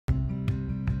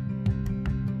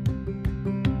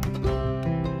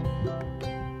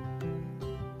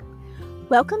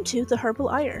Welcome to The Herbal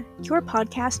Ire, your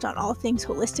podcast on all things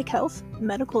holistic health,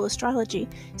 medical astrology,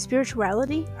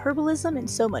 spirituality, herbalism, and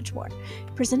so much more.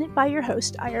 Presented by your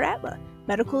host, Ire Atla,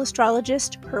 medical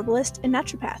astrologist, herbalist, and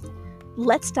naturopath.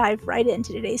 Let's dive right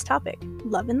into today's topic,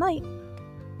 love and light.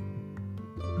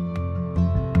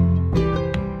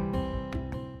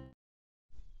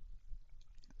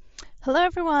 Hello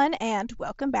everyone, and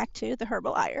welcome back to The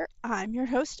Herbal Ire. I'm your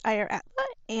host, Ire Atla,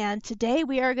 and today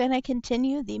we are going to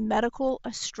continue the Medical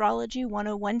Astrology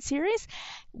 101 series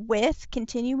with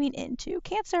continuing into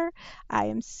Cancer. I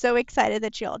am so excited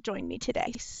that you all joined me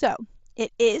today. So,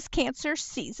 it is Cancer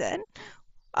season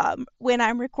when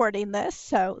I'm recording this,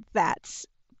 so that's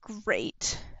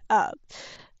great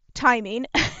timing,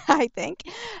 I think,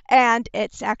 and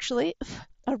it's actually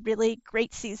a really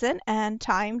great season and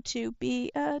time to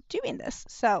be doing this.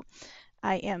 So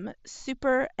I am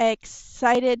super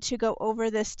excited to go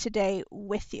over this today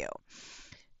with you.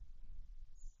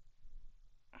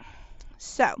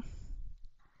 So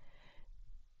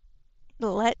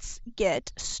let's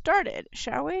get started,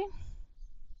 shall we?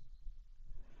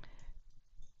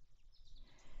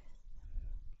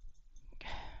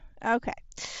 Okay.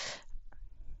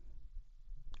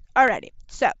 Alrighty,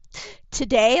 so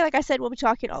today, like I said, we'll be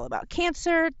talking all about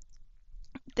Cancer.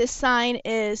 This sign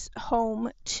is home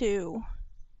to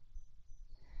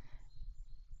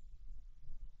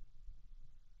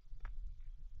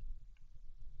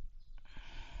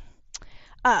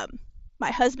my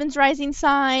husband's rising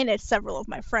sign. It's several of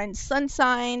my friends' sun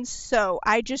signs, so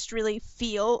I just really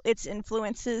feel its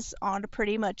influences on a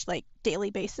pretty much like daily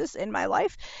basis in my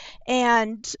life,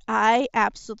 and I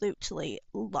absolutely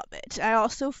love it. I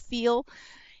also feel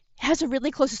has a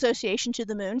really close association to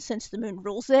the moon since the moon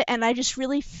rules it, and I just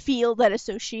really feel that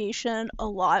association a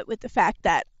lot with the fact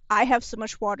that I have so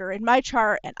much water in my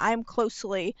chart and I'm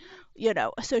closely,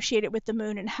 associated with the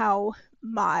moon and how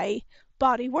my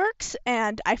body works,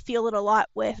 and I feel it a lot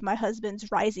with my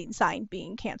husband's rising sign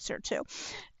being Cancer too.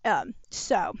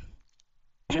 So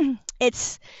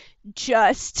it's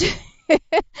just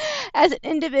as an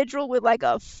individual with like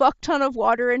a fuck ton of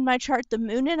water in my chart, the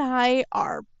moon and I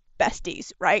are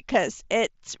besties, right? Because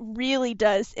it really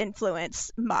does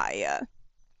influence my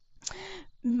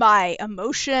my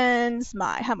emotions,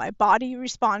 how my body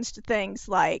responds to things.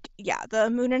 Like, yeah, the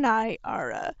moon and I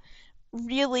are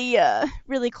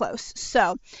really close.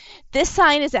 So this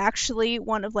sign is actually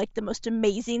one of like the most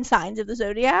amazing signs of the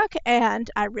zodiac,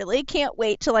 and I really can't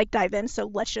wait to like dive in.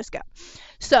 So let's just go.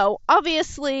 So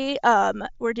obviously,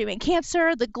 we're doing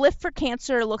Cancer. The glyph for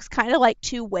Cancer looks kind of like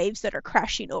two waves that are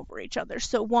crashing over each other.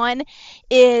 So one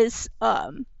is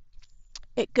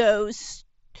it goes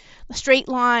a straight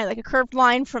line, like a curved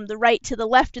line from the right to the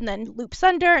left and then loops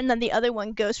under, and then the other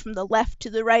one goes from the left to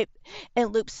the right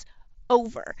and loops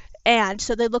over. And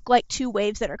so they look like two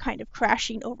waves that are kind of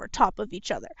crashing over top of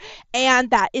each other. And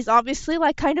that is obviously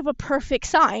like kind of a perfect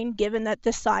sign, given that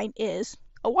this sign is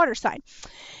a water sign.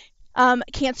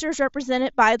 Cancer is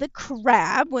represented by the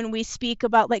crab when we speak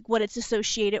about like what it's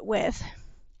associated with.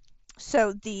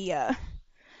 So the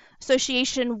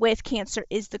association with Cancer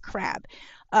is the crab.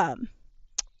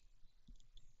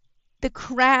 The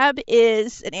crab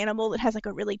is an animal that has like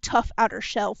a really tough outer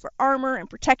shell for armor and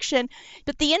protection,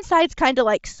 but the inside's kind of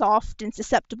like soft and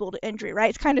susceptible to injury, right?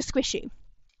 It's kind of squishy.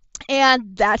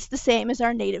 And that's the same as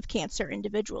our native Cancer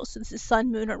individuals. So this is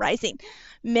sun, moon, or rising.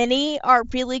 Many are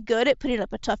really good at putting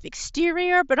up a tough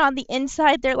exterior, but on the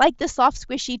inside, they're like the soft,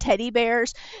 squishy teddy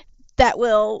bears that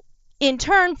will, in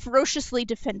turn, ferociously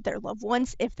defend their loved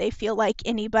ones if they feel like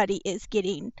anybody is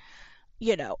getting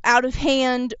out of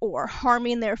hand or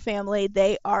harming their family.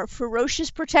 They are ferocious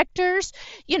protectors,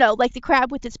 like the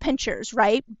crab with its pinchers,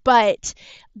 right? But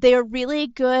they're really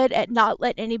good at not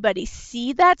letting anybody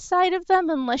see that side of them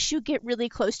unless you get really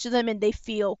close to them and they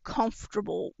feel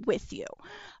comfortable with you.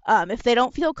 If they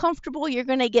don't feel comfortable, you're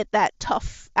going to get that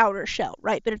tough outer shell,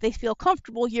 right? But if they feel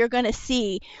comfortable, you're going to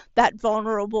see that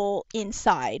vulnerable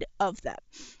inside of them.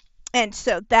 And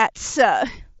so that's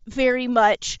very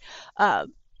much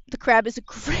the crab is a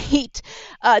great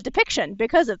depiction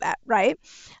because of that, right?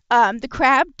 The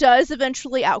crab does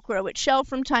eventually outgrow its shell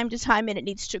from time to time, and it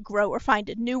needs to grow or find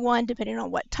a new one depending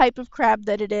on what type of crab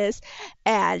that it is.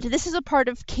 And this is a part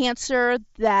of Cancer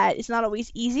that is not always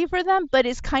easy for them, but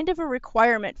is kind of a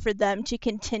requirement for them to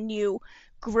continue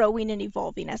growing and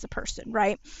evolving as a person,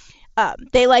 right?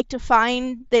 They like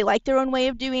their own way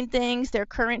of doing things. Their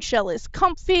current shell is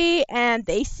comfy, and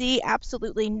they see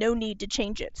absolutely no need to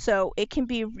change it. So it can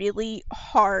be really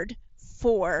hard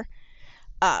for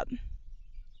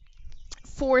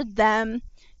them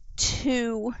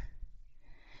to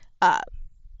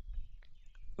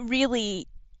really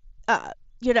uh,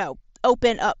 you know,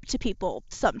 open up to people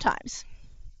sometimes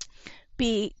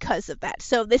because of that.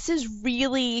 So this is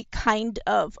really kind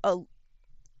of a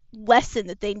lesson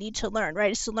that they need to learn,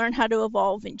 right? Is to learn how to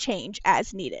evolve and change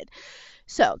as needed.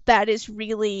 So that is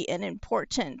really an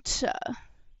important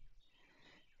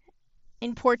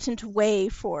way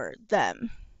for them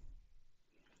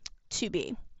to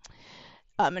be.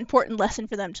 Important lesson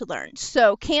for them to learn.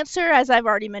 So Cancer, as I've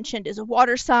already mentioned, is a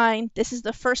water sign. This is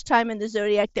the first time in the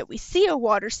zodiac that we see a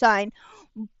water sign,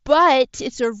 but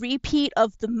it's a repeat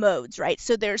of the modes, right?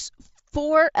 So there's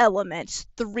 4 elements,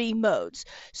 3 modes.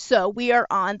 So we are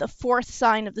on the 4th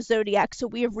sign of the zodiac. So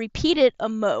we have repeated a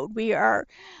mode. We are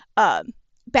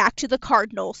back to the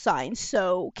cardinal sign.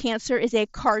 So Cancer is a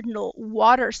cardinal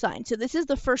water sign. So this is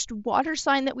the first water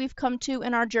sign that we've come to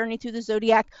in our journey through the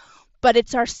zodiac, but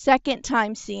it's our second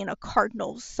time seeing a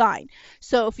cardinal sign.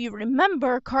 So if you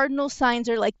remember, cardinal signs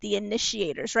are like the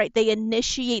initiators, right? They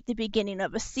initiate the beginning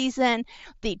of a season,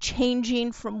 the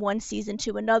changing from one season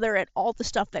to another, and all the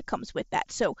stuff that comes with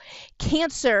that. So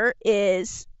Cancer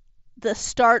is the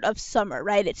start of summer,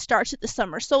 right? It starts at the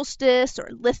summer solstice or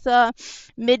Litha,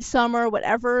 midsummer,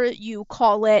 whatever you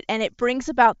call it, and it brings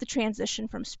about the transition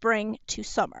from spring to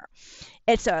summer.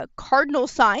 It's a cardinal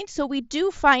sign, so we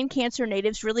do find Cancer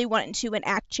natives really wanting to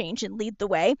enact change and lead the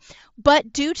way.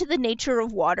 But due to the nature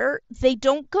of water, they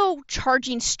don't go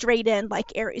charging straight in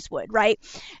like Aries would, right?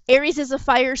 Aries is a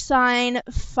fire sign.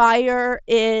 Fire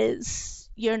is,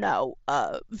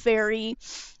 a very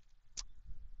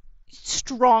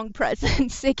strong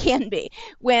presence. It can be.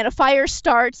 When a fire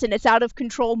starts and it's out of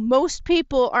control, most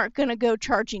people aren't going to go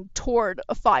charging toward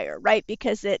a fire, right?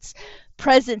 Because its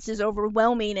presence is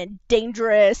overwhelming and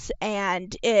dangerous,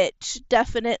 and it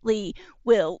definitely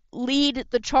will lead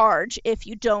the charge if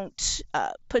you don't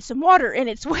put some water in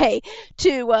its way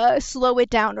to slow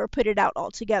it down or put it out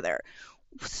altogether.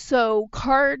 So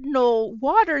Cardinal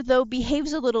Water, though,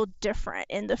 behaves a little different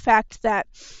in the fact that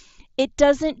it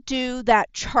doesn't do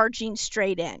that charging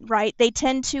straight in, right? They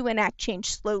tend to enact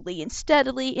change slowly and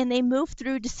steadily, and they move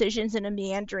through decisions in a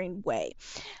meandering way.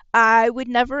 I would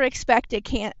never expect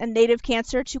a native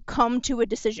Cancer to come to a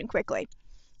decision quickly.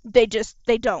 They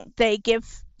don't.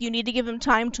 You need to give them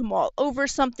time to mull over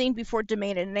something before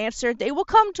demanding an answer. They will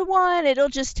come to one. It'll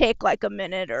just take like a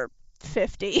minute or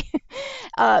 50.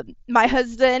 My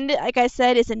husband, like I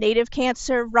said, is a native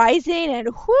Cancer rising, and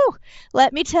whew,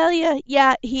 let me tell you,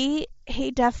 yeah, he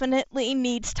definitely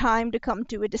needs time to come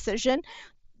to a decision.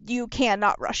 You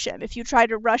cannot rush him. If you try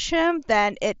to rush him,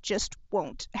 then it just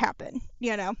won't happen.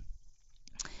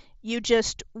 You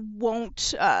just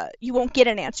won't get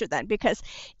an answer then, because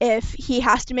if he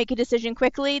has to make a decision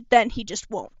quickly, then he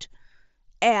just won't.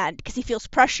 And because he feels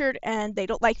pressured, and they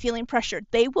don't like feeling pressured.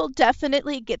 They will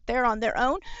definitely get there on their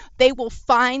own. They will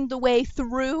find the way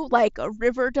through like a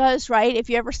river does, right? If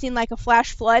you ever seen like a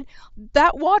flash flood,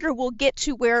 that water will get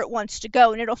to where it wants to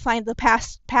go, and it'll find the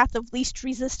path of least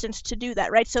resistance to do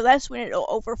that, right? So that's when it'll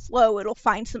overflow. It'll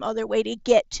find some other way to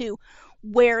get to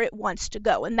where it wants to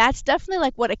go. And that's definitely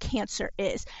like what a Cancer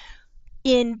is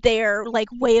in their like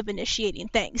way of initiating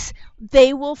things.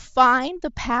 They will find the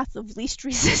path of least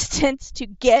resistance to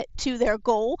get to their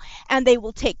goal, and they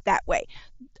will take that way.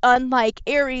 Unlike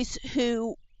Aries,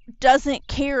 who doesn't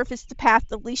care if it's the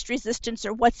path of least resistance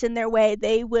or what's in their way,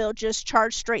 they will just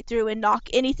charge straight through and knock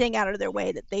anything out of their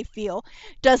way that they feel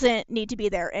doesn't need to be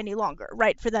there any longer,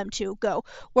 right, for them to go.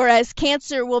 Whereas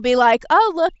Cancer will be like,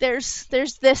 oh, look, there's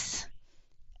this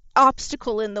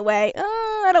obstacle in the way.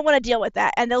 Oh, I don't want to deal with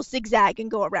that. And they'll zigzag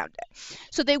and go around it.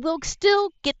 So they will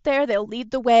still get there. They'll lead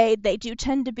the way. They do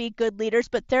tend to be good leaders,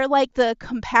 but they're like the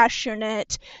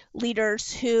compassionate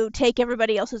leaders who take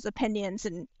everybody else's opinions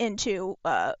and into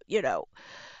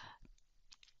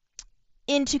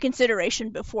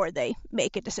consideration before they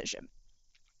make a decision.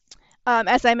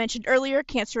 As I mentioned earlier,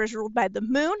 Cancer is ruled by the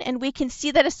moon, and we can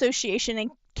see that association in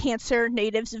Cancer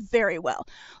natives very well.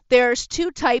 There's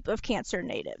 2 types of Cancer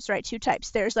natives, right? 2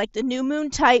 types. There's like the new moon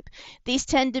type. These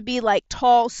tend to be like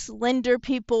tall, slender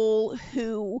people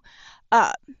who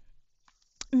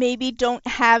maybe don't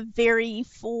have very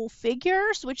full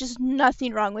figures, which is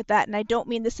nothing wrong with that. And I don't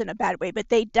mean this in a bad way, but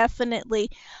they definitely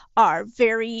are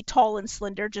very tall and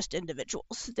slender, just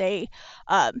individuals.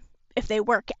 If they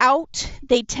work out,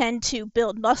 they tend to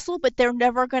build muscle, but they're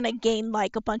never going to gain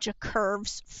like a bunch of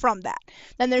curves from that.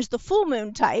 Then there's the full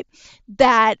moon type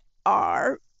that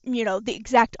are, the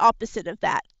exact opposite of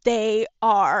that. They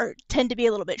tend to be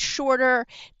a little bit shorter.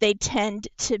 They tend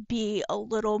to be a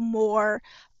little more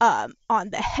on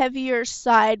the heavier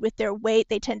side with their weight.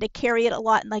 They tend to carry it a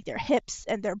lot in like their hips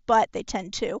and their butt. They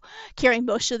tend to carry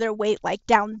most of their weight like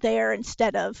down there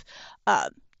instead of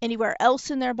anywhere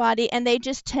else in their body, and they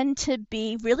just tend to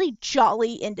be really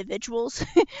jolly individuals.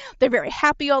 They're very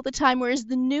happy all the time, whereas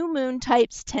the new moon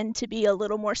types tend to be a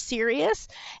little more serious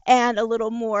and a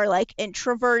little more like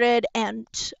introverted and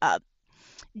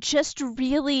just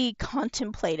really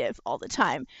contemplative all the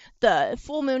time. The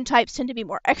full moon types tend to be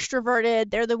more extroverted.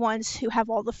 They're the ones who have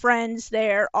all the friends.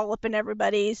 They're all up in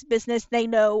everybody's business. They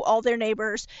know all their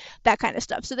neighbors, that kind of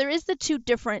stuff. So there is the two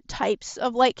different types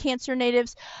of light Cancer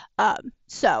natives.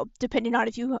 So depending on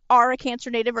if you are a Cancer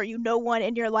native or you know one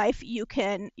in your life, you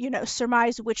can,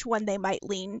 surmise which one they might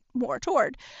lean more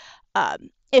toward.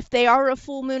 If they are a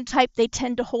full moon type, they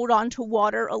tend to hold on to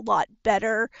water a lot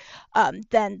better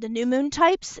than the new moon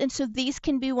types. And so these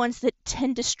can be ones that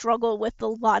tend to struggle with a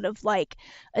lot of like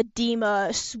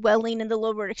edema, swelling in the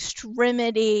lower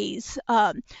extremities,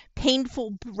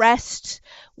 painful breasts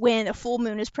when a full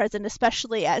moon is present,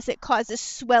 especially as it causes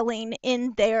swelling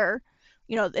in their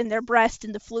in their breast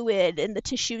and the fluid and the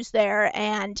tissues there,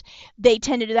 and they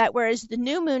tend to do that, whereas the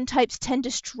new moon types tend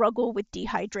to struggle with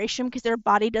dehydration because their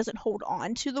body doesn't hold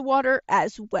on to the water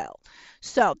as well.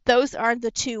 So those are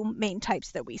the two main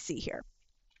types that we see here.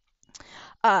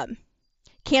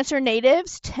 Cancer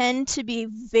natives tend to be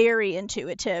very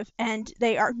intuitive, and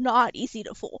they are not easy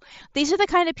to fool. These are the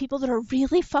kind of people that are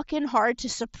really fucking hard to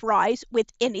surprise with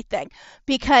anything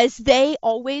because they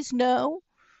always know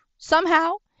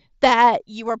somehow that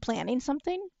you are planning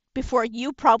something before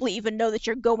you probably even know that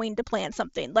you're going to plan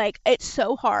something. Like, it's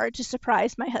so hard to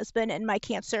surprise my husband and my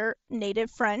Cancer native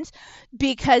friends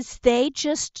because they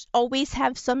just always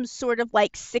have some sort of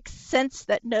like sixth sense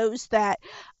that knows that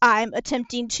I'm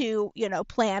attempting to,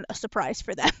 plan a surprise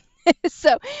for them.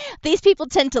 So these people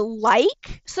tend to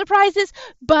like surprises,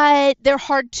 but they're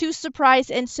hard to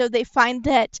surprise, and so they find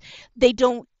that they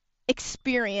don't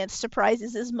experience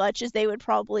surprises as much as they would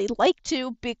probably like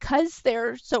to because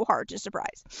they're so hard to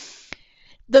surprise.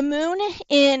 The moon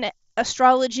in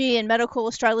astrology and medical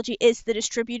astrology is the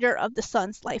distributor of the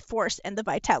sun's life force and the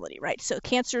vitality, right? So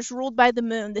Cancer's ruled by the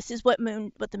moon. This is what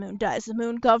the moon does. The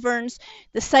moon governs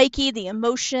the psyche, the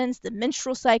emotions, the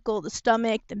menstrual cycle, the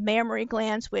stomach, the mammary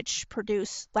glands, which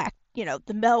produce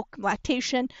the milk,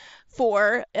 lactation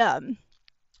for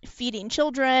feeding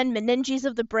children, meninges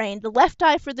of the brain, the left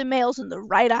eye for the males and the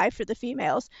right eye for the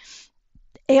females.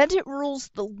 And it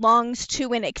rules the lungs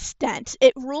to an extent.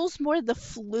 It rules more the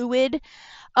fluid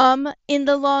in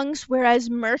the lungs, whereas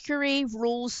Mercury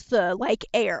rules the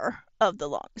air of the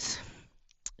lungs.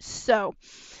 So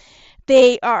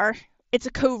it's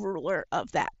a co-ruler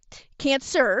of that.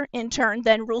 Cancer, in turn,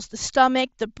 then rules the stomach,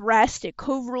 the breast. It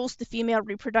co-rules the female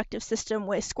reproductive system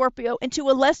with Scorpio, and to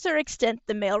a lesser extent,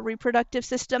 the male reproductive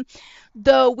system,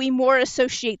 though we more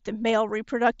associate the male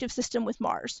reproductive system with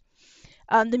Mars.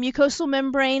 The mucosal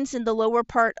membranes in the lower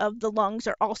part of the lungs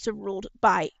are also ruled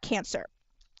by Cancer.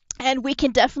 And we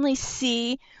can definitely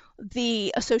see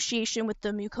the association with the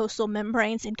mucosal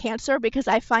membranes in Cancer because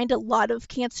I find a lot of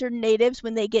Cancer natives,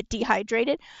 when they get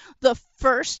dehydrated, the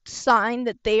first sign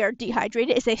that they are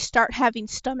dehydrated is they start having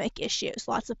stomach issues,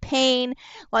 lots of pain,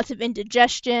 lots of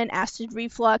indigestion, acid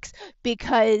reflux,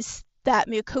 because that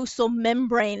mucosal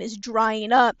membrane is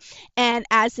drying up, and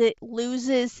as it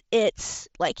loses its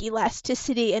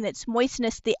elasticity and its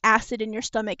moistness, the acid in your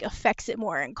stomach affects it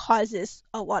more and causes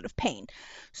a lot of pain.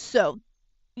 So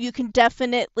you can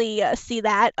definitely see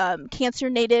that. Cancer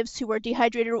natives who are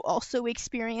dehydrated will also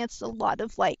experience a lot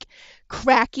of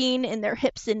cracking in their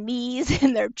hips and knees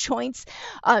and their joints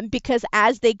because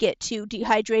as they get too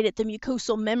dehydrated, the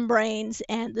mucosal membranes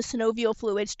and the synovial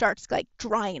fluid starts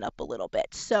drying up a little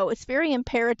bit. So it's very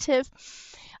imperative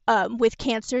with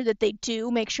Cancer that they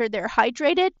do make sure they're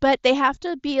hydrated, but they have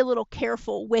to be a little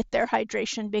careful with their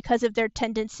hydration because of their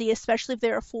tendency, especially if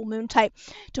they're a full moon type,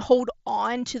 to hold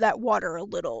on to that water a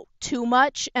little too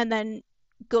much and then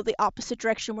go the opposite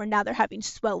direction where now they're having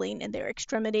swelling in their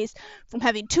extremities from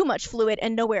having too much fluid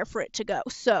and nowhere for it to go.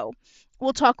 So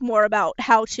we'll talk more about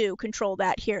how to control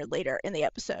that here later in the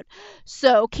episode.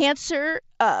 So Cancer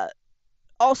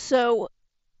also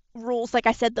rules, like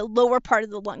I said, the lower part of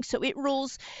the lungs. So it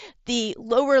rules the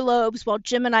lower lobes, while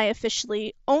Gemini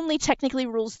officially only technically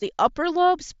rules the upper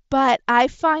lobes, but I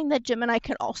find that Gemini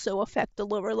can also affect the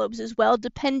lower lobes as well,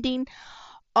 depending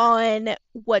on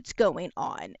what's going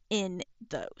on in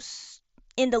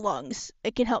the lungs.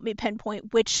 It can help me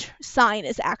pinpoint which sign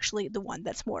is actually the one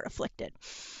that's more afflicted.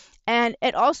 And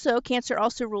Cancer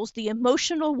also rules the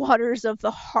emotional waters of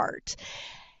the heart.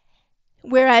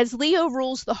 Whereas Leo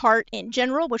rules the heart in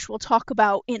general, which we'll talk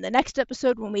about in the next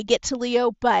episode when we get to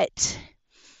Leo, but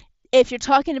If you're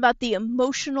talking about the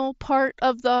emotional part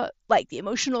of the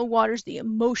emotional waters, the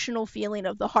emotional feeling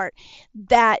of the heart,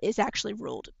 that is actually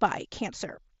ruled by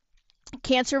Cancer.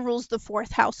 Cancer rules the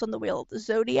fourth house on the wheel of the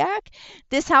zodiac.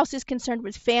 This house is concerned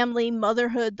with family,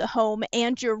 motherhood, the home,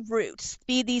 and your roots,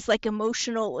 be these like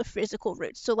emotional or physical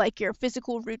roots. So, like your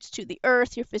physical roots to the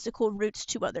earth, your physical roots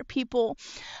to other people,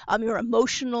 your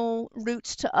emotional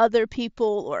roots to other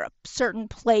people or a certain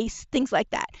place, things like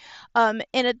that.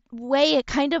 In a way, it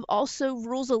kind of also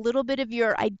rules a little bit of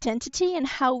your identity and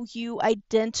how you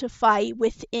identify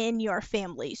within your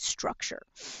family structure.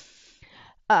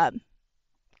 Um,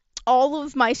 all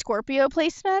of my Scorpio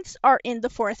placements are in the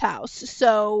fourth house.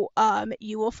 So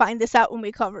you will find this out when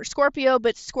we cover Scorpio,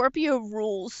 but Scorpio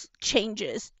rules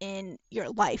changes in your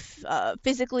life,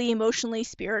 physically, emotionally,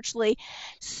 spiritually.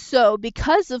 So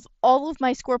because of all of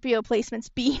my Scorpio placements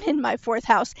being in my fourth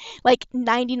house, like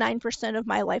 99% of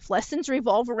my life lessons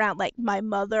revolve around like my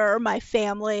mother, my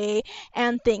family,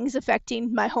 and things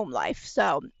affecting my home life.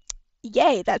 So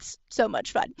yay, that's so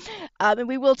much fun. And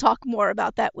we will talk more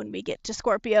about that when we get to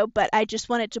Scorpio, but I just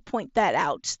wanted to point that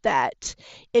out that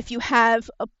if you have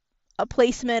a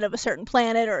placement of a certain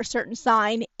planet or a certain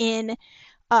sign in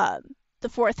um, the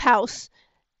fourth house,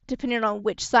 depending on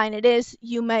which sign it is,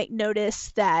 you might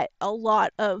notice that a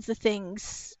lot of the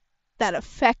things that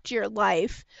affect your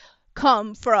life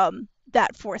come from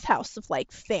that fourth house of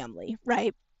like family,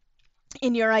 right?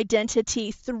 In your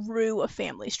identity through a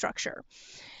family structure.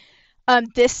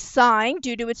 This sign,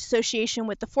 due to its association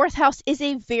with the fourth house, is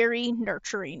a very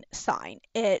nurturing sign.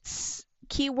 Its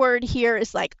keyword here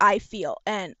is like I feel,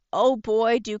 and oh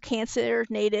boy, do Cancer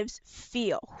natives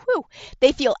feel. Whew,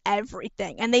 they feel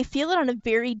everything, and they feel it on a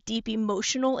very deep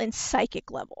emotional and psychic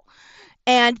level.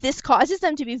 And this causes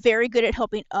them to be very good at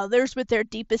helping others with their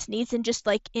deepest needs and just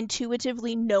like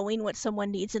intuitively knowing what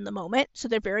someone needs in the moment. So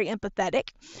they're very empathetic.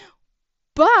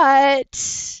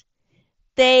 But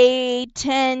they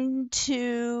tend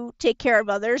to take care of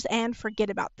others and forget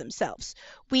about themselves.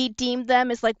 We deem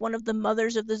them as like one of the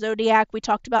mothers of the zodiac. We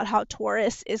talked about how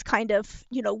Taurus is kind of,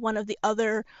 one of the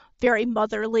other very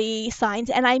motherly signs.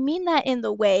 And I mean that in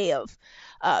the way of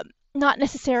not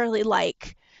necessarily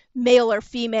like male or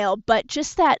female, but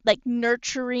just that like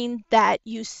nurturing that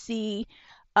you see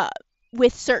uh,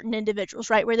 with certain individuals,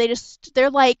 right? Where they're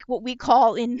like what we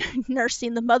call in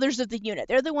nursing the mothers of the unit.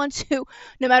 They're the ones who,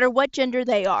 no matter what gender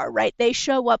they are, right? They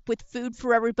show up with food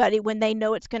for everybody when they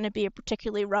know it's going to be a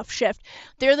particularly rough shift.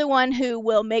 They're the one who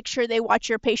will make sure they watch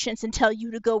your patients and tell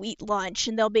you to go eat lunch,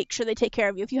 and they'll make sure they take care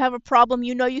of you. If you have a problem,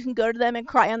 you can go to them and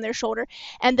cry on their shoulder,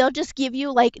 and they'll just give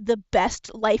you like the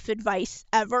best life advice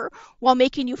ever while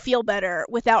making you feel better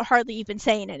without hardly even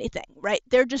saying anything, right?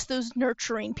 They're just those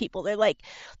nurturing people. They're like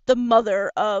the mother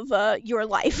of your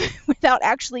life without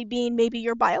actually being maybe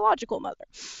your biological mother.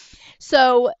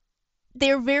 So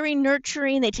they're very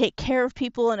nurturing. They take care of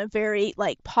people in a very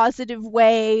like positive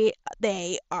way.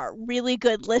 They are really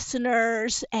good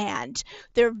listeners, and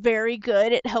they're very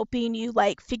good at helping you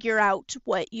like figure out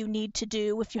what you need to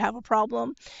do if you have a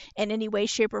problem in any way,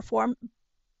 shape, or form.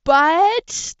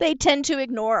 But they tend to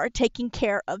ignore taking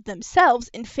care of themselves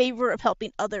in favor of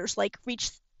helping others like reach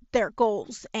their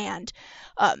goals and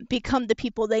become the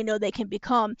people they know they can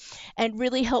become, and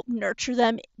really help nurture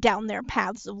them down their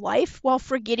paths of life while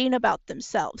forgetting about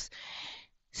themselves.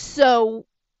 So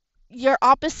your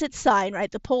opposite sign, right,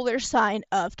 the polar sign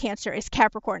of Cancer is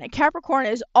Capricorn, and Capricorn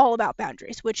is all about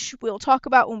boundaries, which we'll talk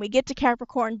about when we get to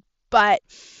Capricorn. But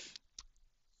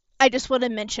I just want to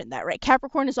mention that, right?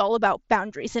 Capricorn is all about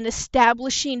boundaries and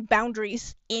establishing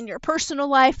boundaries in your personal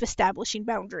life, establishing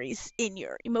boundaries in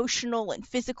your emotional and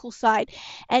physical side,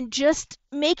 and just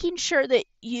making sure that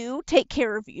you take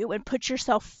care of you and put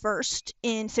yourself first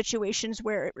in situations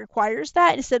where it requires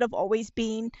that, instead of always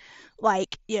being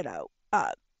like,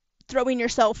 throwing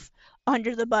yourself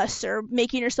under the bus or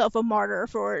making yourself a martyr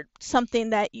for something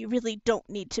that you really don't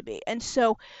need to be. And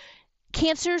so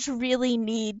Cancers really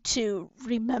need to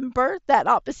remember that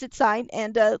opposite sign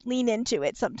and lean into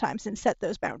it sometimes and set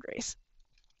those boundaries.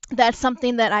 That's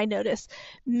something that I notice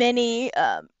many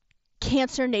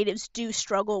Cancer natives do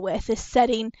struggle with, is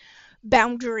setting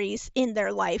boundaries in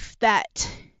their life that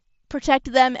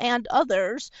protect them and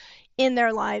others in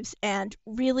their lives and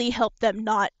really help them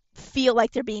not feel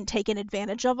like they're being taken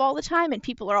advantage of all the time and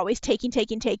people are always taking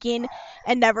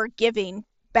and never giving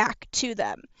back to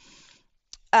them.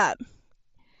 Um,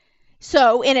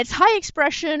 So, in its high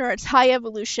expression or its high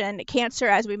evolution, Cancer,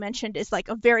 as we mentioned, is like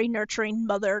a very nurturing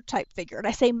mother type figure. And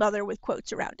I say mother with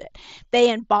quotes around it.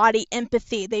 They embody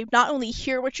empathy. They not only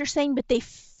hear what you're saying, but they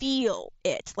feel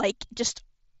it. Like just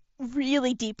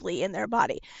really deeply in their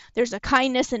body. There's a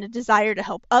kindness and a desire to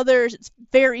help others. It's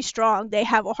very strong. They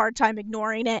have a hard time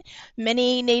ignoring it.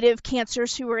 Many native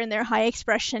cancers who are in their high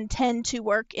expression tend to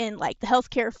work in like the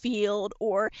healthcare field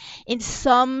or in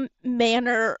some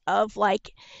manner of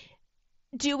like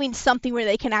doing something where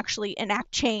they can actually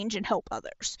enact change and help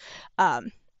others.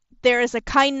 Um, there is a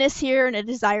kindness here and a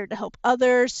desire to help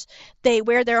others. They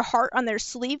wear their heart on their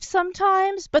sleeve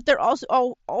sometimes, but they're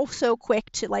also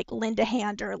quick to like lend a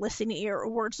hand or a listening ear or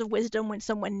words of wisdom when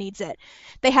someone needs it.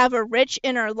 They have a rich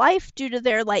inner life due to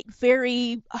their like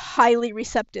very highly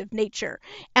receptive nature.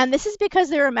 And this is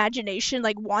because their imagination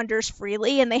like wanders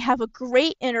freely and they have a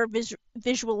great inner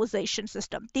visualization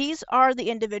system. These are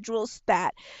the individuals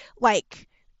that like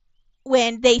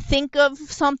when they think of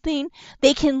something,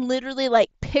 they can literally like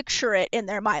picture it in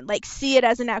their mind, like see it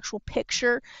as an actual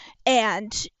picture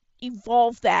and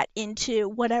evolve that into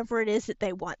whatever it is that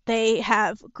they want. They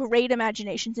have great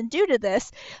imaginations, and due to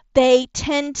this, they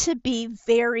tend to be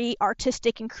very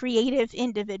artistic and creative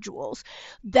individuals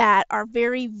that are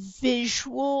very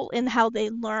visual in how they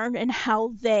learn and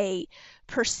how they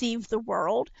perceive the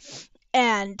world.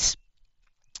 And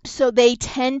so they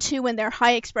tend to, in their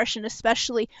high expression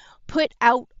especially, put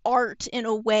out art in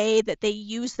a way that they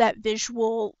use that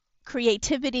visual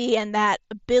creativity and that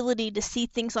ability to see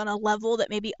things on a level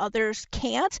that maybe others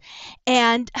can't,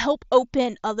 and help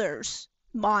open others'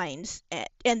 minds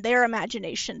and their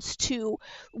imaginations to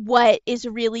what is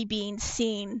really being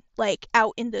seen like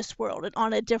out in this world and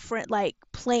on a different like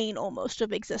plane almost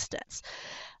of existence.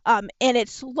 In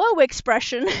its low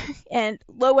expression and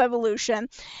low evolution,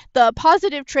 the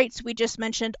positive traits we just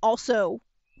mentioned also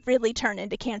really turn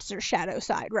into Cancer's shadow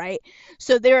side, right?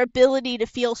 So their ability to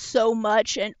feel so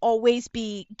much and always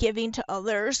be giving to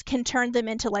others can turn them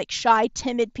into like shy,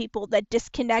 timid people that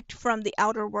disconnect from the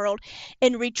outer world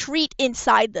and retreat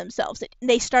inside themselves.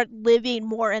 They start living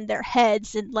more in their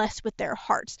heads and less with their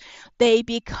hearts. They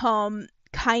become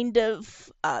kind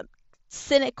of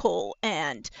cynical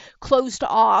and closed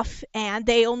off, and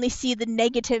they only see the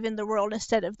negative in the world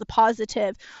instead of the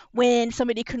positive. When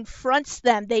somebody confronts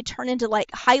them, they turn into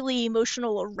like highly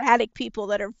emotional, erratic people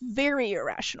that are very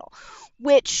irrational,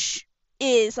 which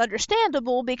is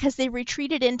understandable because they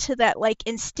retreated into that like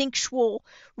instinctual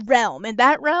realm, and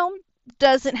that realm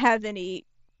doesn't have any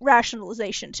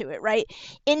rationalization to it, right?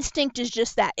 Instinct is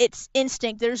just that. It's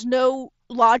instinct. There's no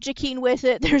logicking with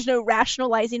it. There's no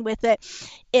rationalizing with it.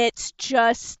 It's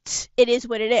just, it is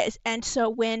what it is. And so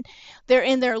when they're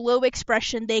in their low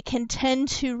expression, they can tend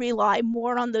to rely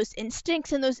more on those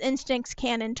instincts, and those instincts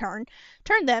can in turn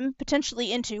them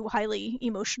potentially into highly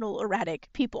emotional, erratic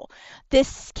people.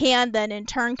 This can then in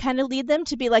turn kind of lead them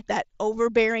to be like that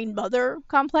overbearing mother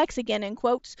complex, again in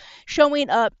quotes, showing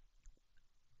up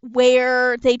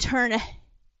where they turn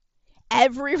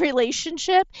every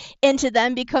relationship into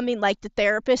them becoming like the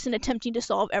therapist and attempting to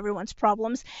solve everyone's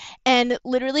problems and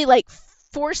literally like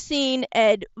forcing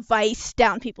advice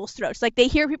down people's throats. Like they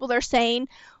hear people they're saying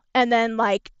and then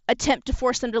like attempt to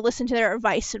force them to listen to their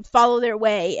advice and follow their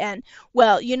way. And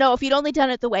well, if you'd only done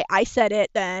it the way I said it,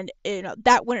 then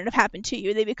that wouldn't have happened to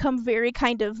you. They become very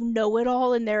kind of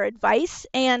know-it-all in their advice,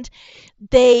 and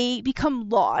they become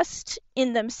lost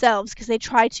in themselves because they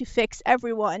try to fix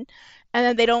everyone, and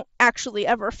then they don't actually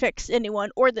ever fix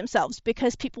anyone or themselves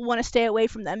because people want to stay away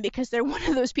from them because they're one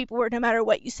of those people where no matter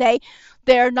what you say,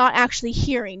 they're not actually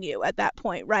hearing you at that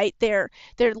point, right? They're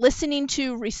listening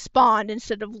to respond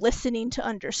instead of listening to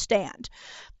understand.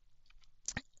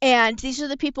 And these are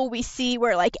the people we see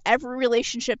where like every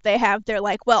relationship they have, they're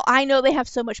like, well, I know they have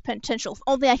so much potential. If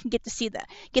only I can get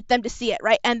them to see it,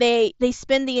 right? And they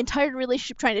spend the entire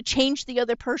relationship trying to change the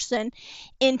other person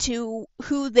into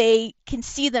who they can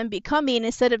see them becoming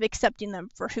instead of accepting them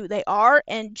for who they are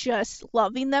and just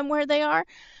loving them where they are.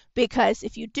 Because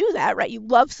if you do that, right, you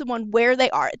love someone where they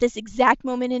are at this exact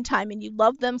moment in time and you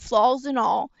love them flaws and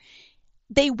all,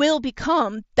 they will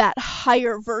become that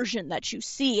higher version that you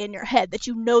see in your head that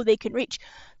you know they can reach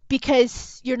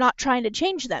because you're not trying to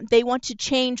change them. They want to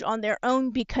change on their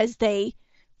own because they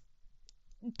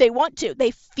want to.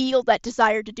 They feel that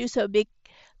desire to do so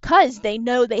because they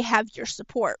know they have your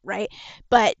support, right?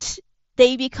 But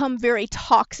they become very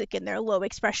toxic in their low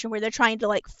expression where they're trying to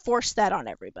like force that on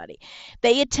everybody.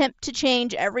 They attempt to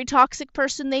change every toxic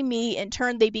person they meet. In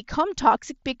turn, they become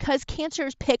toxic because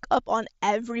cancers pick up on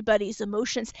everybody's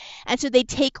emotions. And so they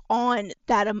take on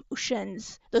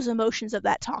those emotions of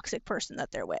that toxic person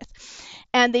that they're with.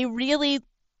 And they really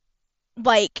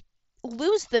like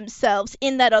lose themselves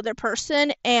in that other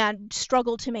person and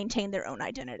struggle to maintain their own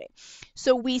identity.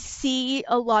 So we see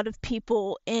a lot of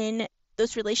people in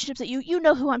those relationships that you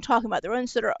know who I'm talking about, the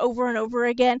ones that are over and over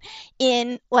again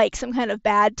in like some kind of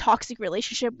bad toxic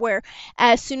relationship where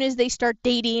as soon as they start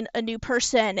dating a new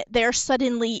person, they're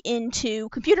suddenly into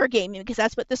computer gaming because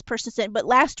that's what this person's in. But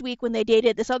last week when they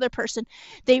dated this other person,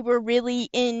 they were really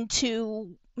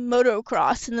into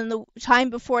motocross, and then the time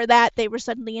before that they were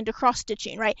suddenly into cross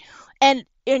stitching, right? And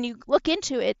you look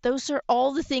into it, those are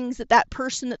all the things that that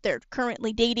person that they're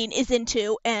currently dating is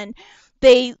into, and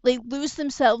they lose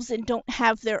themselves and don't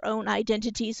have their own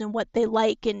identities and what they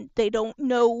like, and they don't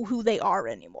know who they are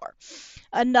anymore.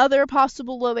 Another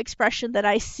possible low expression that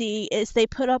I see is they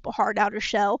put up a hard outer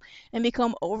shell and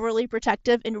become overly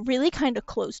protective and really kind of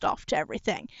closed off to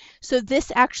everything. So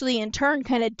this actually in turn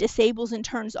kind of disables and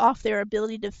turns off their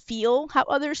ability to feel how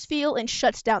others feel and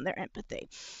shuts down their empathy.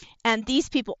 And these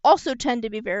people also tend to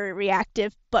be very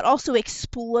reactive, but also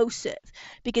explosive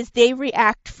because they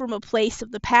react from a place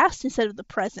of the past instead of the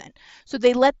present. So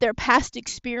they let their past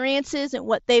experiences and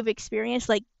what they've experienced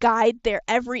like guide their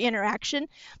every interaction.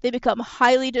 They become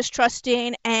highly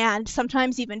distrusting and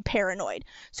sometimes even paranoid.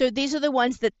 So these are the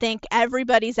ones that think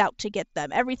everybody's out to get them.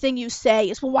 Everything you say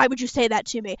is, well, why would you say that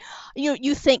to me?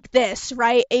 You think this,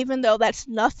 right? Even though that's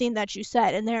nothing that you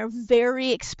said. And they're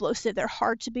very explosive. They're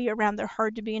hard to be around. They're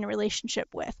hard to be in a relationship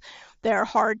with. They're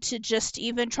hard to just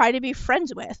even try to be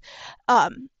friends with.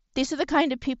 These are the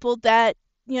kind of people that,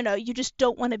 you just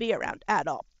don't want to be around at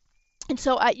all. And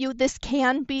so this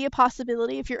can be a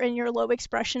possibility if you're in your low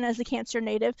expression as a Cancer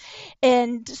native.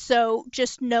 And so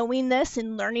just knowing this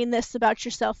and learning this about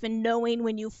yourself and knowing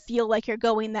when you feel like you're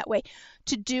going that way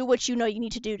to do what you know you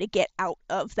need to do to get out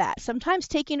of that. Sometimes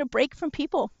taking a break from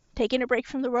people, taking a break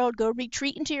from the world, go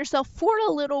retreat into yourself for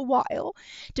a little while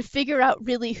to figure out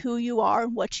really who you are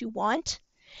and what you want.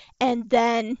 And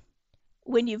then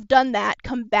when you've done that,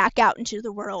 come back out into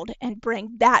the world and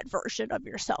bring that version of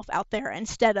yourself out there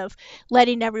instead of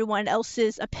letting everyone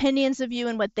else's opinions of you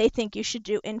and what they think you should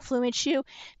do influence you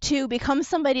to become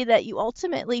somebody that you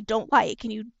ultimately don't like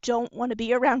and you don't want to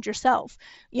be around yourself.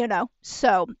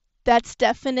 So that's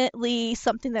definitely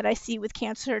something that I see with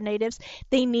Cancer natives.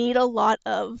 They need a lot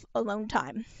of alone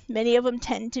time. Many of them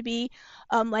tend to be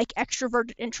like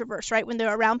extroverted introverts, right? When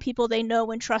they're around people they know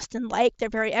and trust and like, they're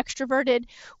very extroverted.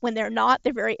 When they're not,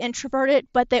 they're very introverted,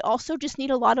 but they also just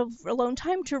need a lot of alone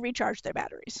time to recharge their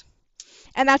batteries.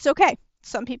 And that's okay.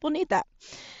 Some people need that.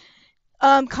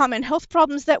 Common health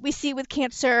problems that we see with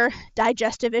Cancer,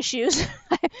 digestive issues,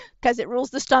 because it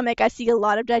rules the stomach. I see a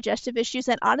lot of digestive issues,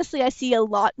 and honestly, I see a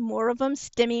lot more of them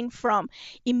stemming from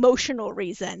emotional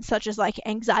reasons, such as like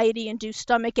anxiety-induced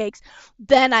stomach aches,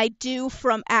 than I do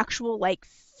from actual like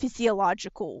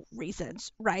physiological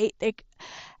reasons, right? They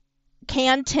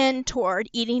can tend toward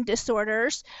eating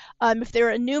disorders. If they're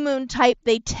a new moon type,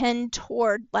 they tend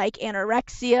toward like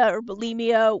anorexia or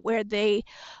bulimia, where they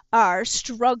are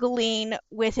struggling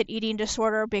with an eating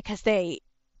disorder because they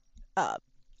uh,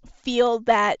 feel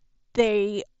that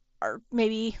they are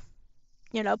maybe,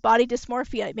 body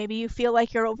dysmorphia. Maybe you feel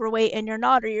like you're overweight and you're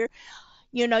not, or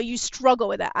you struggle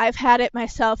with that. I've had it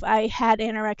myself. I had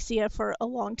anorexia for a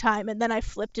long time, and then I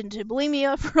flipped into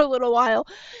bulimia for a little while.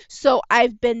 So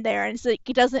I've been there, and it's like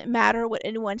it doesn't matter what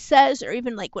anyone says or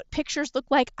even like what pictures look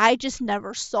like. I just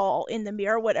never saw in the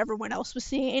mirror what everyone else was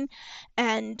seeing.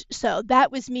 And so that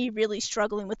was me really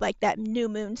struggling with like that new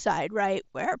moon side, right?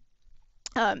 Where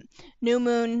new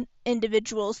moon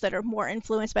individuals that are more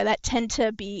influenced by that tend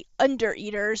to be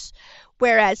undereaters,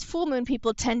 whereas full moon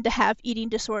people tend to have eating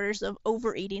disorders of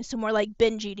overeating, so more like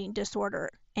binge eating disorder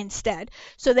instead.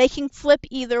 So they can flip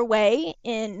either way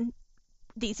in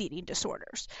these eating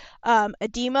disorders.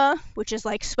 Edema, which is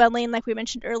like swelling, like we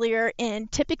mentioned earlier, in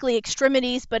typically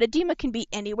extremities, but edema can be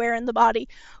anywhere in the body,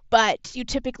 but you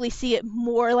typically see it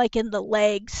more like in the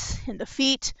legs and the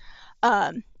feet.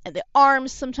 And the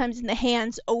arms, sometimes in the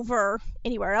hands over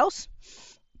anywhere else.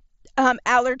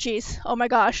 Allergies. Oh my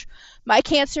gosh. My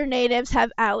Cancer natives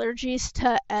have allergies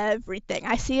to everything.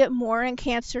 I see it more in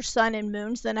Cancer, Sun, and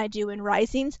Moons than I do in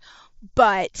Risings.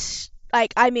 But,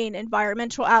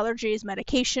 environmental allergies,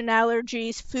 medication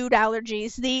allergies, food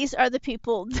allergies. These are the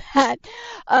people that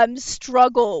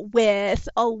struggle with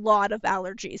a lot of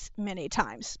allergies many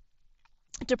times.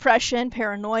 Depression,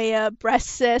 paranoia, breast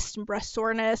cysts and breast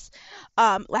soreness,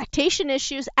 lactation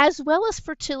issues, as well as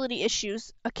fertility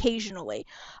issues occasionally.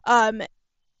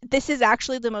 This is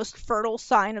actually the most fertile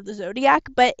sign of the zodiac,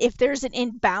 but if there's an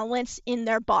imbalance in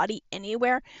their body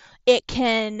anywhere, it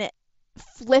can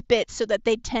flip it so that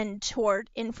they tend toward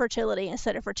infertility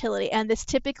instead of fertility. And this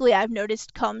typically, I've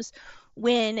noticed, comes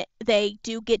when they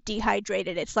do get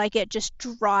dehydrated. It's like it just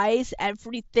dries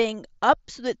everything up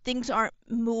so that things aren't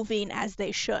moving as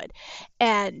they should.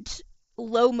 And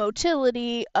low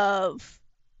motility of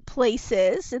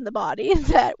places in the body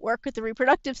that work with the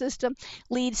reproductive system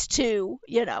leads to,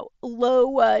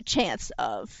 low chance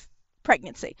of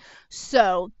pregnancy.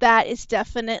 So that is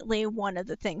definitely one of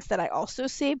the things that I also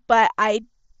see, but I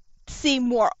see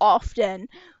more often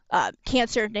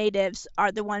cancer natives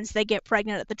are the ones that get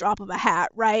pregnant at the drop of a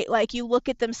hat, right? Like you look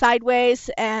at them sideways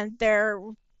and they're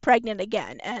pregnant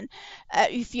again, and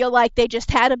you feel like they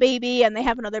just had a baby and they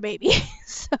have another baby.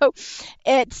 So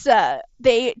it's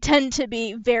they tend to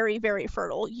be very, very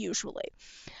fertile usually.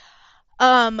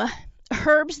 Um,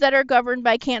 Herbs that are governed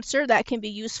by cancer that can be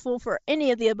useful for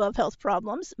any of the above health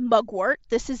problems. Mugwort.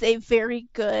 This is a very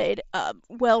good,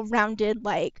 well-rounded,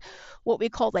 like what we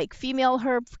call like female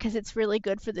herb because it's really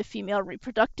good for the female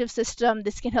reproductive system.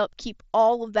 This can help keep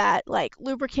all of that like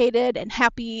lubricated and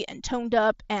happy and toned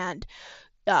up and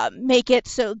make it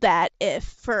so that if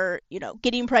for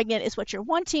getting pregnant is what you're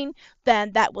wanting,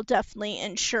 then that will definitely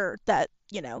ensure that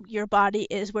your body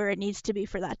is where it needs to be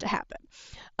for that to happen.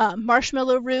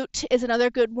 Marshmallow root is another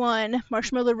good one.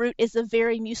 Marshmallow root is a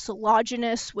very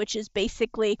mucilaginous, which is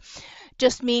basically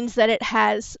just means that it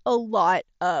has a lot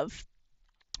of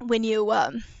when you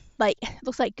like it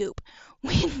looks like goop.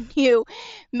 When you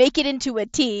make it into a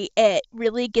tea, it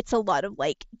really gets a lot of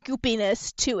like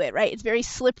goopiness to it, right? It's very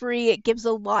slippery. It gives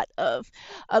a lot of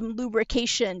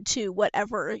lubrication to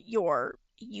whatever you're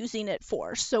using it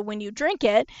for. So when you drink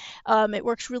it, it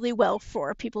works really well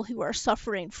for people who are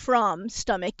suffering from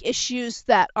stomach issues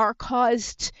that are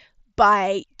caused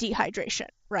by dehydration,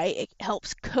 right? It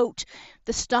helps coat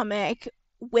the stomach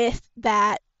with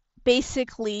that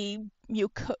basically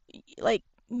like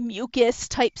mucus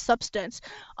type substance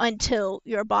until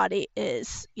your body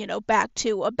is, back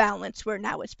to a balance where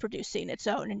now it's producing its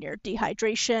own and your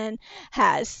dehydration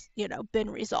has, been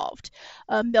resolved.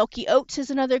 Milky oats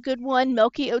is another good one.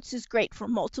 Milky oats is great for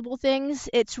multiple things.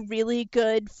 It's really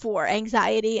good for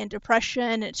anxiety and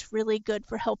depression. It's really good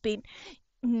for helping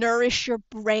nourish your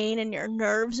brain and your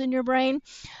nerves in your brain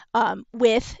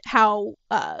with how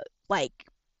like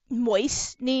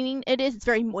moistening it is. It's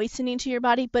very moistening to your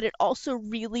body, but it also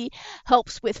really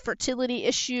helps with fertility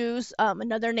issues.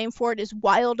 Another name for it is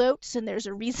wild oats, and there's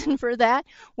a reason for that.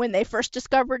 When they first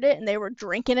discovered it and they were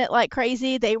drinking it like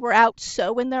crazy, they were out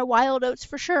sowing their wild oats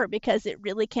for sure because it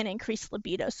really can increase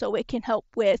libido. So it can help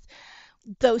with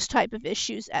those type of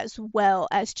issues as well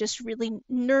as just really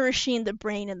nourishing the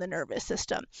brain and the nervous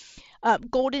system.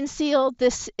 Golden seal,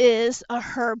 this is a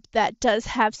herb that does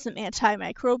have some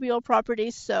antimicrobial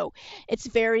properties, so it's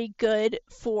very good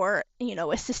for,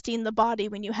 assisting the body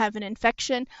when you have an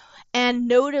infection, and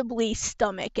notably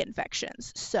stomach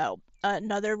infections. So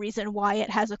another reason why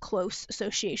it has a close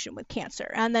association with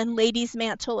cancer. And then lady's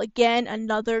mantle, again,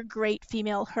 another great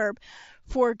female herb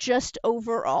for just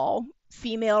overall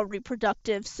female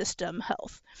reproductive system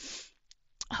health.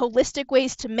 Holistic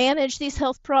ways to manage these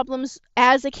health problems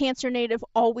as a cancer native: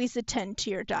 always attend to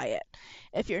your diet.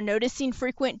 If you're noticing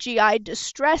frequent GI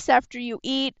distress after you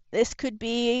eat, this could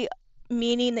be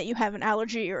meaning that you have an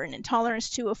allergy or an intolerance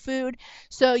to a food.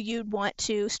 So you'd want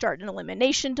to start an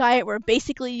elimination diet where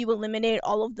basically you eliminate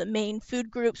all of the main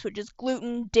food groups, which is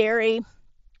gluten, dairy,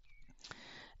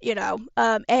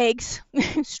 eggs,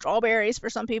 strawberries for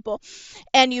some people,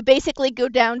 and you basically go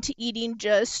down to eating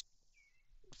just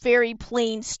very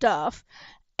plain stuff.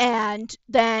 And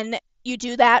then you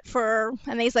do that for,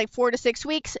 I think it's like 4 to 6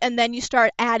 weeks, and then you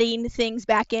start adding things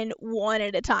back in one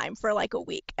at a time for like a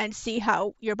week and see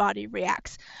how your body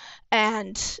reacts.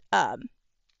 And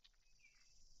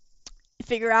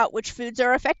figure out which foods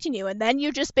are affecting you. And then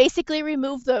you just basically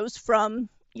remove those from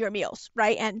your meals,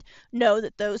 right? And know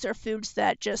that those are foods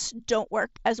that just don't work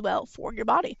as well for your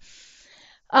body.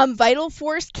 Vital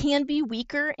force can be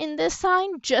weaker in this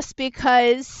sign just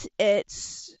because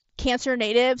it's cancer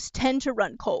natives tend to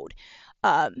run cold.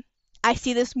 I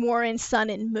see this more in sun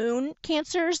and moon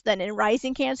cancers than in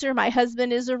rising cancer. My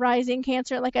husband is a rising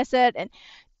cancer, like I said, and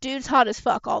dude's hot as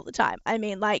fuck all the time. I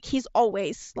mean, like, he's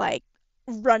always like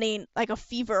running like a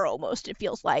fever almost, it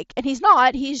feels like. And he's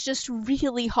not, he's just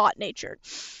really hot natured.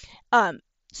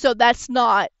 So that's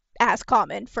not as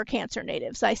common for cancer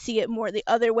natives. I see it more the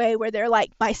other way where they're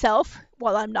like myself.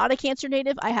 While I'm not a cancer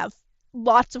native, I have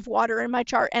lots of water in my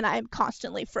chart and I'm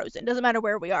constantly frozen. Doesn't matter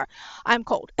where we are, I'm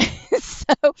cold.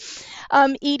 So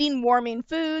eating warming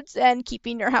foods and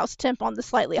keeping your house temp on the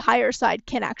slightly higher side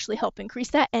can actually help increase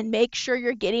that, and make sure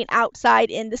you're getting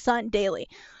outside in the sun daily.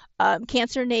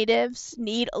 Cancer natives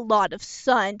need a lot of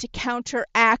sun to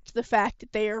counteract the fact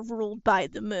that they are ruled by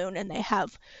the moon and they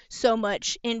have so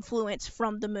much influence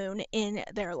from the moon in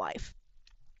their life.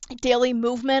 Daily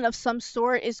movement of some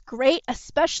sort is great,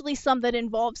 especially some that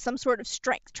involves some sort of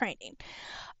strength training.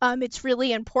 It's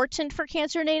really important for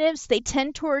Cancer natives. They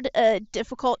tend toward a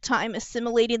difficult time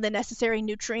assimilating the necessary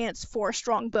nutrients for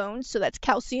strong bones. So that's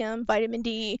calcium, vitamin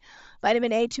D,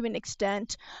 vitamin A to an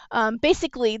extent.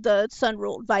 Basically, the sun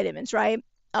ruled vitamins, right?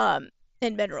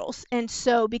 And minerals. And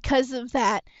so, because of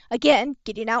that, again,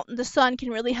 getting out in the sun can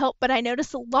really help. But I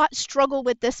notice a lot struggle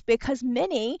with this because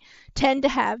many tend to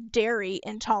have dairy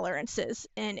intolerances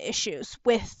and issues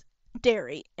with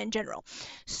dairy in general.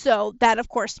 So that, of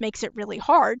course, makes it really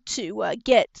hard to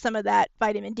get some of that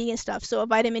vitamin D and stuff. So a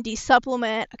vitamin D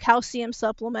supplement, a calcium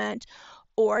supplement,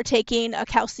 or taking a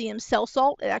calcium cell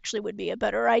salt, it actually would be a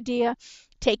better idea.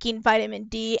 Taking vitamin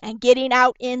D and getting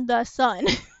out in the sun.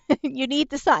 You need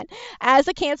the sun. As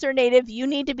a Cancer native, you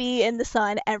need to be in the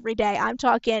sun every day. I'm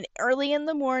talking early in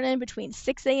the morning between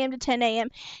 6 a.m. to 10 a.m.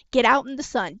 Get out in the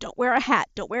sun. Don't wear a hat.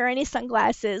 Don't wear any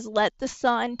sunglasses. Let the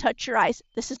sun touch your eyes.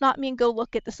 This does not mean go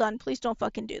look at the sun. Please don't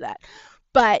fucking do that.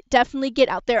 But definitely get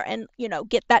out there and,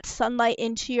 get that sunlight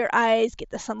into your eyes, get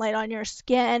the sunlight on your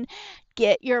skin,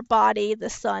 get your body the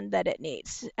sun that it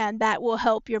needs. And that will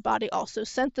help your body also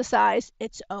synthesize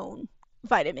its own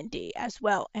vitamin D as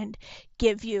well and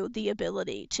give you the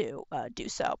ability to do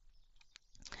so.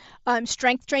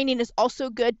 Strength training is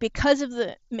also good because of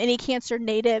the many Cancer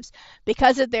natives,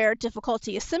 because of their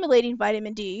difficulty assimilating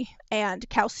vitamin D and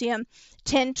calcium,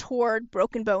 tend toward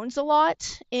broken bones a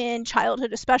lot in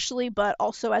childhood, especially, but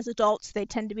also as adults, they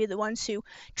tend to be the ones who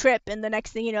trip, and the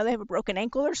next thing you know, they have a broken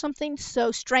ankle or something.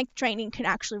 So, strength training can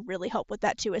actually really help with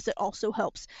that too, as it also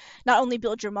helps not only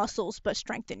build your muscles but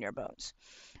strengthen your bones.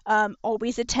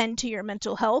 Always attend to your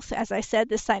mental health. As I said,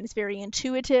 this sign is very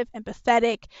intuitive,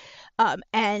 empathetic,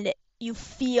 and you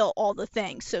feel all the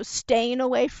things. So staying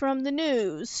away from the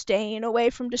news, staying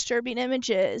away from disturbing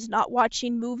images, not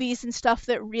watching movies and stuff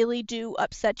that really do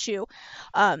upset you.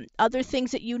 Other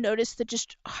things that you notice that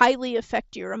just highly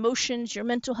affect your emotions, your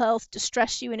mental health,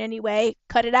 distress you in any way,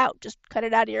 cut it out. Just cut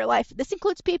it out of your life. This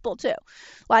includes people too.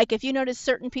 Like if you notice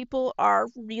certain people are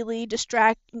really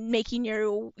making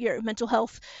your mental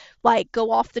health like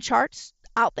go off the charts,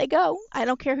 out they go. I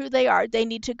don't care who they are. They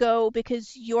need to go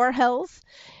because your health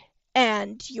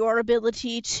and your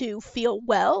ability to feel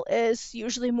well is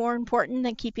usually more important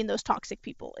than keeping those toxic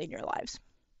people in your lives.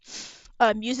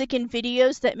 Music and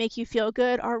videos that make you feel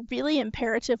good are really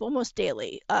imperative almost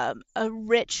daily. A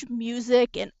rich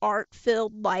music and art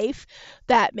filled life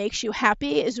that makes you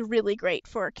happy is really great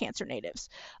for Cancer natives.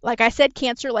 Like I said,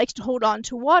 Cancer likes to hold on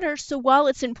to water, so while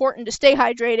it's important to stay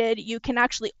hydrated, you can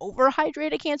actually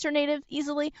overhydrate a Cancer native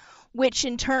easily, which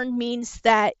in turn means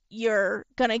that you're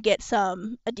going to get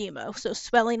some edema. So,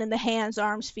 swelling in the hands,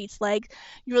 arms, feet, legs,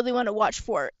 you really want to watch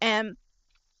for. And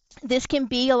this can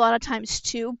be a lot of times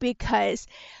too because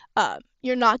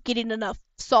you're not getting enough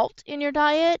salt in your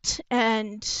diet,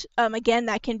 and again,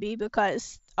 that can be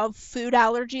because of food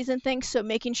allergies and things. So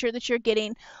making sure that you're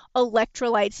getting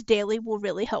electrolytes daily will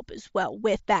really help as well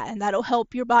with that, and that'll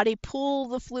help your body pull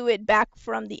the fluid back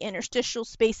from the interstitial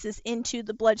spaces into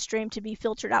the bloodstream to be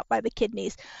filtered out by the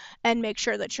kidneys, and make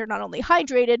sure that you're not only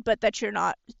hydrated but that you're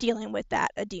not dealing with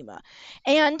that edema.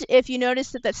 And if you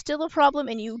notice that that's still a problem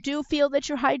and you do feel that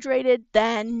you're hydrated,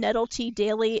 then nettle tea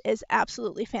daily is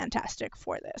absolutely fantastic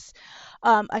for this.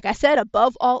 Like I said,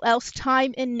 above all else,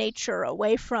 time in nature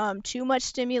away from too much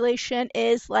stimulation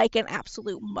is like an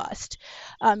absolute must.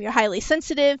 You're highly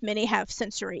sensitive, many have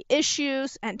sensory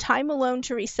issues, and time alone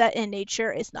to reset in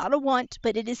nature is not a want,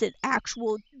 but it is an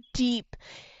actual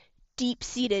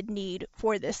deep-seated need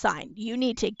for this sign. You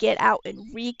need to get out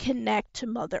and reconnect to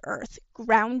Mother Earth.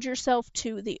 Ground yourself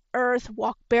to the earth,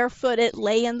 walk barefooted,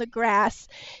 lay in the grass,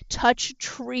 touch a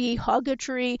tree, hug a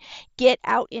tree, get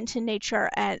out into nature.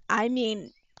 And I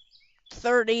mean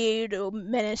 30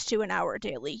 minutes to an hour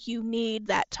daily. You need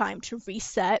that time to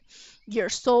reset your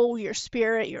soul, your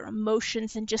spirit, your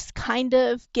emotions, and just kind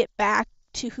of get back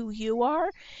to who you are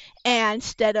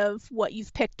instead of what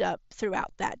you've picked up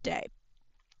throughout that day.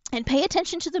 And pay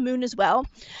attention to the moon as well,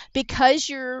 because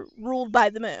you're ruled by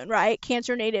the moon, right?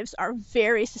 Cancer natives are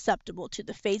very susceptible to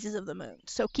the phases of the moon.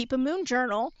 So keep a moon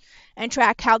journal and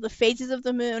track how the phases of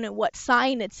the moon and what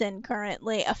sign it's in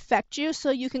currently affect you,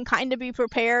 so you can kind of be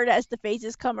prepared as the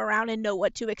phases come around and know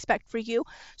what to expect for you,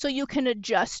 so you can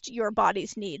adjust your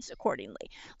body's needs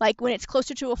accordingly. Like when it's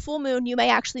closer to a full moon, you may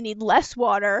actually need less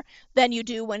water than you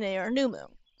do when you're a new moon,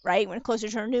 right? When closer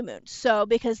to a new moon. So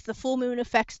because the full moon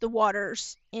affects the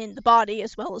waters in the body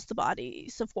as well as the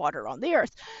bodies of water on the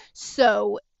earth.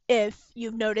 So If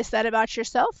you've noticed that about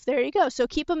yourself, there you go. So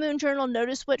keep a moon journal,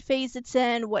 notice what phase it's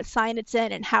in, what sign it's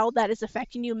in, and how that is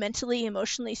affecting you mentally,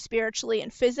 emotionally, spiritually,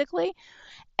 and physically.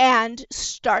 And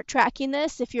start tracking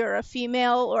this. If you're a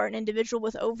female or an individual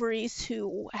with ovaries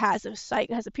who has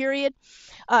a period,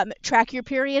 track your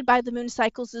period by the moon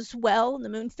cycles as well. And the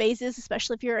moon phases,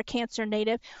 especially if you're a Cancer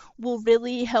native, will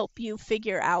really help you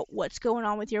figure out what's going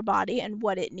on with your body and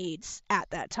what it needs at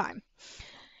that time.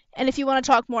 And if you want to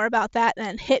talk more about that,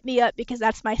 then hit me up, because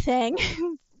that's my thing.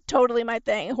 Totally my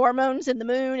thing. Hormones and the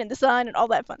moon and the sun and all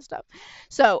that fun stuff.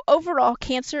 So overall,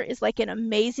 Cancer is like an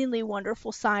amazingly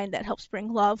wonderful sign that helps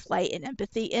bring love, light, and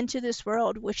empathy into this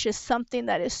world, which is something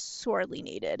that is sorely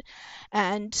needed.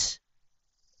 And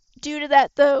due to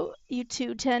that, though, you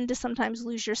too tend to sometimes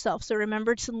lose yourself. So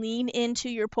remember to lean into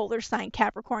your polar sign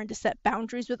Capricorn to set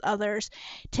boundaries with others,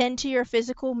 tend to your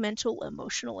physical, mental,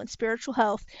 emotional, and spiritual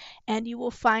health, and you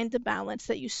will find the balance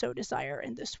that you so desire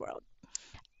in this world.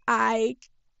 I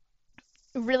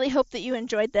really hope that you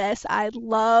enjoyed this. I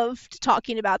loved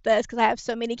talking about this because I have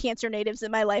so many Cancer natives in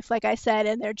my life, like I said,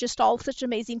 and they're just all such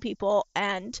amazing people.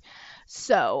 And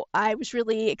so I was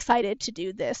really excited to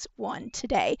do this one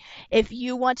today. If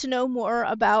you want to know more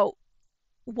about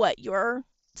what your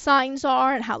signs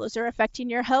are and how those are affecting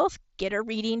your health, get a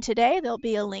reading today. There'll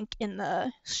be a link in the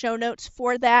show notes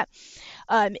for that.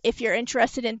 If you're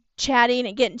interested in chatting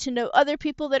and getting to know other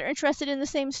people that are interested in the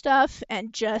same stuff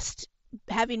and just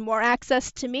having more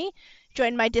access to me,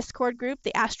 join my Discord group,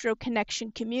 the Astro Connection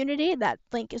Community. That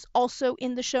link is also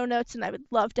in the show notes, and I would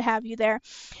love to have you there.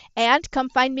 And come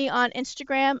find me on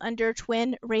Instagram under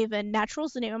Twin Raven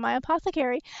Naturals, the name of my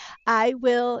apothecary. I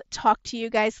will talk to you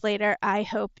guys later. I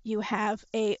hope you have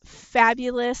a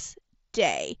fabulous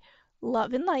day.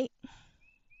 Love and light.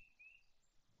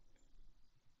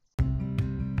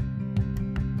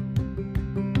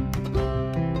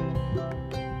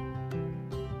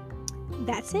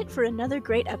 That's it for another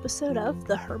great episode of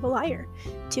The Herbal Ire.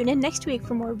 Tune in next week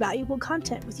for more valuable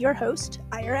content with your host,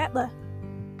 Ire Atla.